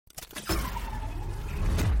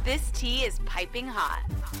This tea is piping hot.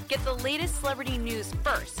 Get the latest celebrity news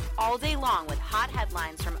first all day long with hot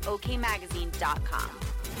headlines from okmagazine.com.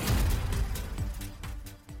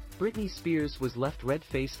 Britney Spears was left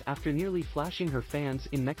red-faced after nearly flashing her fans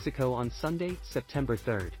in Mexico on Sunday, September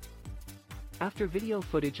 3rd. After video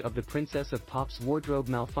footage of the Princess of Pop's wardrobe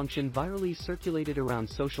malfunction virally circulated around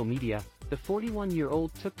social media, the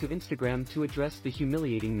 41-year-old took to Instagram to address the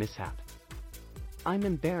humiliating mishap. "I'm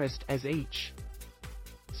embarrassed as H."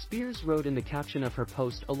 Spears wrote in the caption of her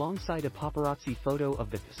post alongside a paparazzi photo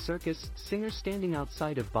of the circus singer standing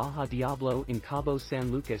outside of Baja Diablo in Cabo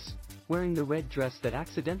San Lucas, wearing the red dress that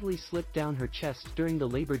accidentally slipped down her chest during the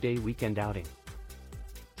Labor Day weekend outing.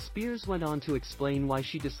 Spears went on to explain why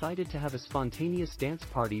she decided to have a spontaneous dance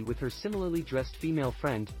party with her similarly dressed female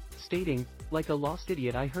friend, stating, "Like a lost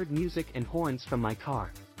idiot, I heard music and horns from my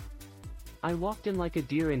car. I walked in like a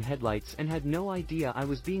deer in headlights and had no idea I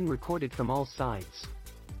was being recorded from all sides.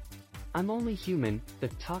 I'm only human," the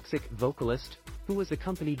toxic vocalist, who was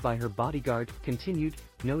accompanied by her bodyguard, continued,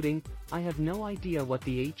 noting, "I have no idea what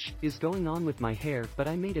the H is going on with my hair, but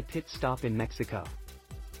I made a pit stop in Mexico."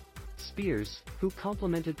 Spears, who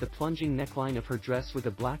complimented the plunging neckline of her dress with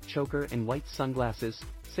a black choker and white sunglasses,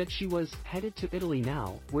 said she was headed to Italy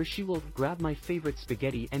now, where she will grab my favorite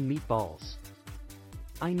spaghetti and meatballs.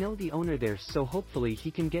 "I know the owner there, so hopefully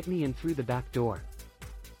he can get me in through the back door."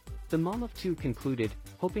 The mom of two concluded,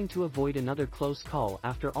 hoping to avoid another close call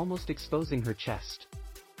after almost exposing her chest.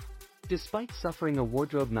 Despite suffering a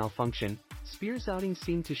wardrobe malfunction, Spears' outing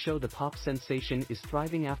seemed to show the pop sensation is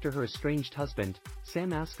thriving after her estranged husband,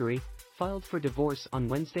 Sam Asghari, filed for divorce on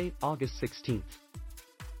Wednesday, August 16th.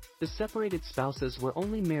 The separated spouses were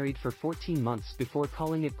only married for 14 months before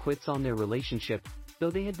calling it quits on their relationship,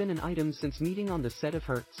 though they had been an item since meeting on the set of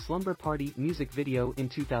her Slumber Party music video in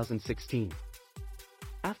 2016.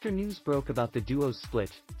 After news broke about the duo's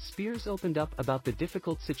split, Spears opened up about the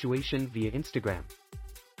difficult situation via Instagram.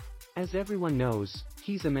 "As everyone knows,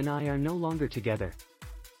 Sam and I are no longer together.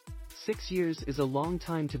 6 years is a long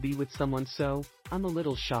time to be with someone, so I'm a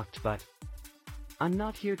little shocked, but I'm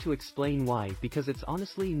not here to explain why because it's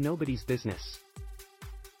honestly nobody's business.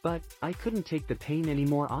 But I couldn't take the pain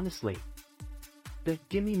anymore, honestly." The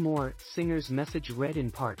 "Gimme More" singer's message read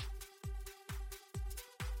in part,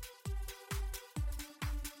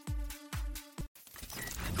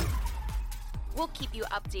 We'll keep you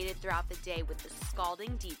updated throughout the day with the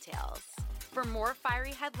scalding details. For more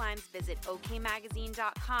fiery headlines, visit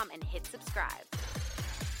okmagazine.com and hit subscribe.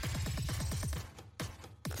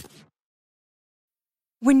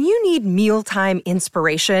 When you need mealtime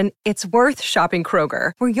inspiration, it's worth shopping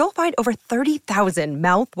Kroger, where you'll find over 30,000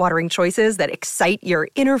 mouth-watering choices that excite your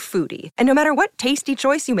inner foodie. And no matter what tasty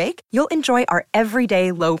choice you make, you'll enjoy our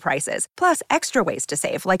everyday low prices, plus extra ways to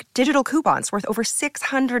save, like digital coupons worth over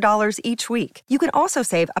 $600 each week. You can also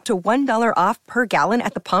save up to $1 off per gallon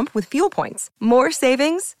at the pump with fuel points. More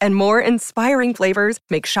savings and more inspiring flavors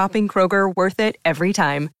make shopping Kroger worth it every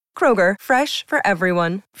time. Kroger, fresh for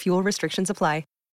everyone. Fuel restrictions apply.